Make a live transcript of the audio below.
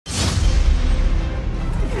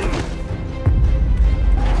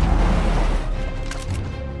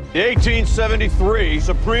The 1873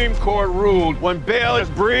 Supreme Court ruled when bail is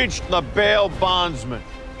breached, the bail bondsman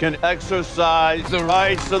can exercise the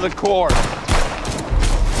rights of the court.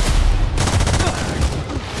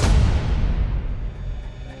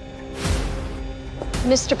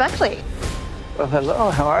 Mr. Buckley. Well, hello,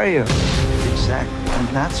 how are you? Exactly, and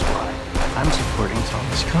that's why I'm supporting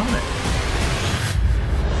Thomas Conant.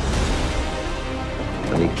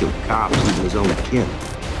 He killed cops, even his own kin.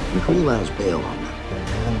 And who allows bail on that?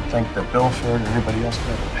 I didn't think that Bilford or anybody else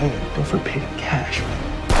would ever pay it. Bilford paid in cash,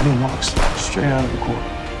 man. I mean, walks straight out of the court.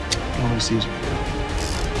 Nobody sees me.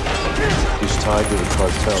 He's tied to the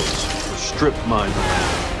cartels, the strip mine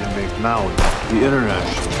in McMowan, the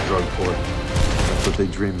international drug port. That's what they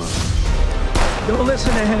dream of. Don't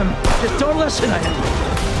listen to him. Just don't listen to him.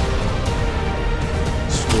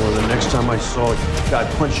 Swore the next time I saw you, I'd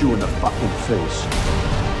punch you in the fucking face.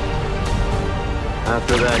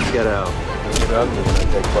 After that, get out. Get ugly when I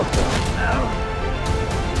take fuck down.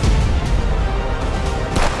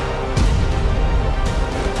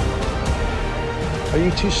 Are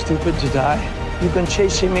you too stupid to die? You've been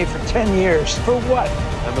chasing me for 10 years. For what?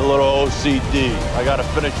 I'm a little OCD. I gotta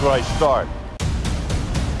finish what I start.